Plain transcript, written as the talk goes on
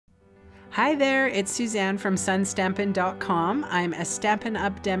Hi there, it's Suzanne from sunstampin.com. I'm a Stampin'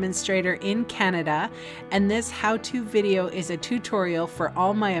 Up demonstrator in Canada, and this how-to video is a tutorial for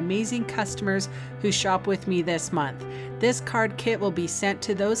all my amazing customers who shop with me this month. This card kit will be sent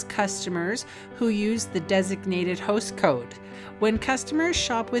to those customers who use the designated host code. When customers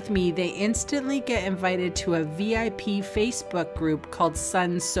shop with me, they instantly get invited to a VIP Facebook group called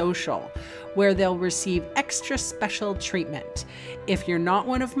Sun Social, where they'll receive extra special treatment. If you're not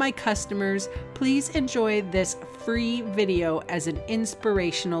one of my customers, please enjoy this free video as an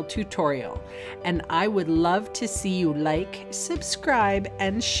inspirational tutorial. And I would love to see you like, subscribe,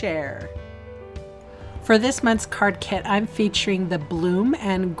 and share. For this month's card kit, I'm featuring the Bloom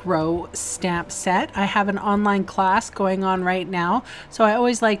and Grow stamp set. I have an online class going on right now, so I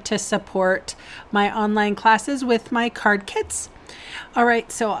always like to support my online classes with my card kits. All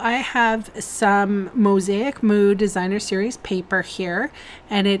right, so I have some Mosaic Mood Designer Series paper here,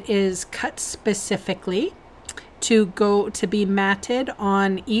 and it is cut specifically to be matted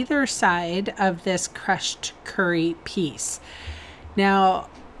on either side of this crushed curry piece. Now,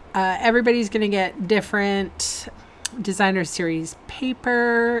 everybody's going to get different designer series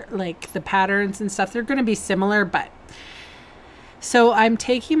paper, like the patterns and stuff. They're going to be similar, but so I'm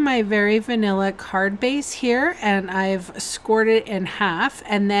taking my very vanilla card base here and I've scored it in half,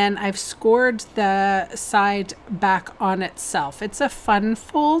 and then I've scored the side back on itself. It's a fun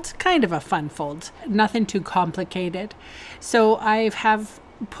fold, kind of a fun fold, nothing too complicated. So I have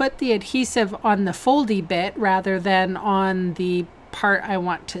put the adhesive on the foldy bit rather than on the part I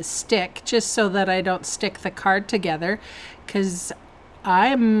want to stick, just so that I don't stick the card together, because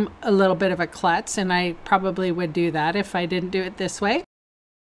I'm a little bit of a klutz and I probably would do that if I didn't do it this way.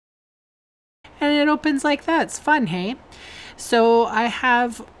 And it opens like that. It's fun, hey? So I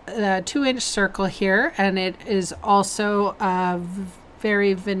have a 2-inch circle here, and it is also a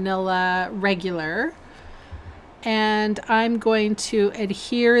very vanilla regular. And I'm going to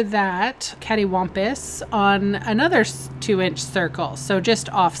adhere that cattywampus on another 2-inch circle, so just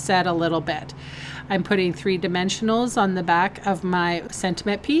offset a little bit. I'm putting 3 dimensionals on the back of my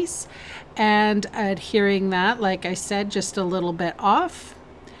sentiment piece and adhering that, like I said, just a little bit off.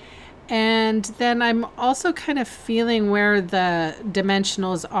 And then I'm also kind of feeling where the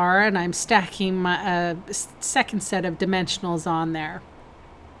dimensionals are, and I'm stacking my second set of dimensionals on there.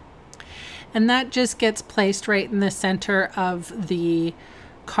 And that just gets placed right in the center of the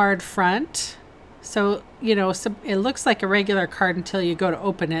card front. So, you know, it looks like a regular card until you go to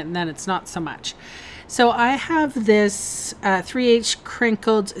open it, and then it's not so much. So I have this 3/8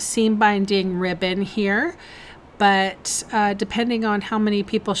 crinkled seam binding ribbon here, but depending on how many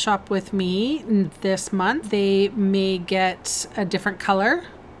people shop with me this month, they may get a different color.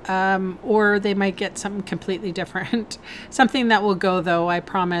 Or they might get something completely different. Something that will go, though. I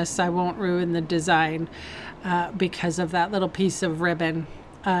promise I won't ruin the design because of that little piece of ribbon.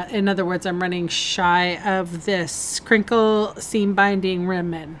 In other words, I'm running shy of this crinkle seam binding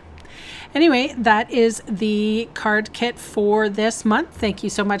ribbon. Anyway, that is the card kit for this month. Thank you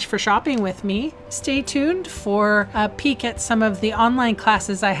so much for shopping with me. Stay tuned for a peek at some of the online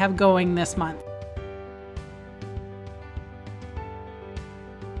classes I have going this month.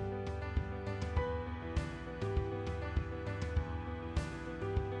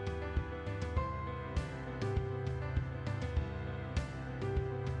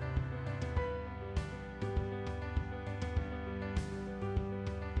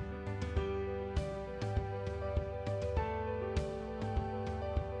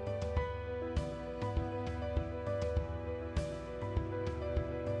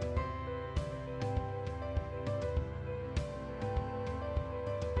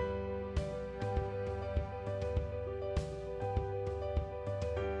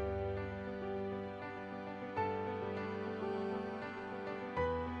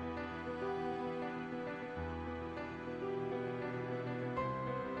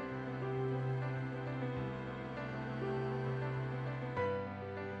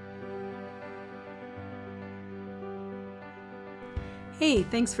 Hey,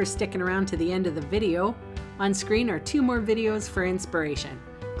 thanks for sticking around to the end of the video. On screen are 2 more videos for inspiration.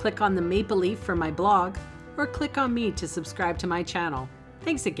 Click on the maple leaf for my blog, or click on me to subscribe to my channel.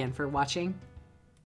 Thanks again for watching.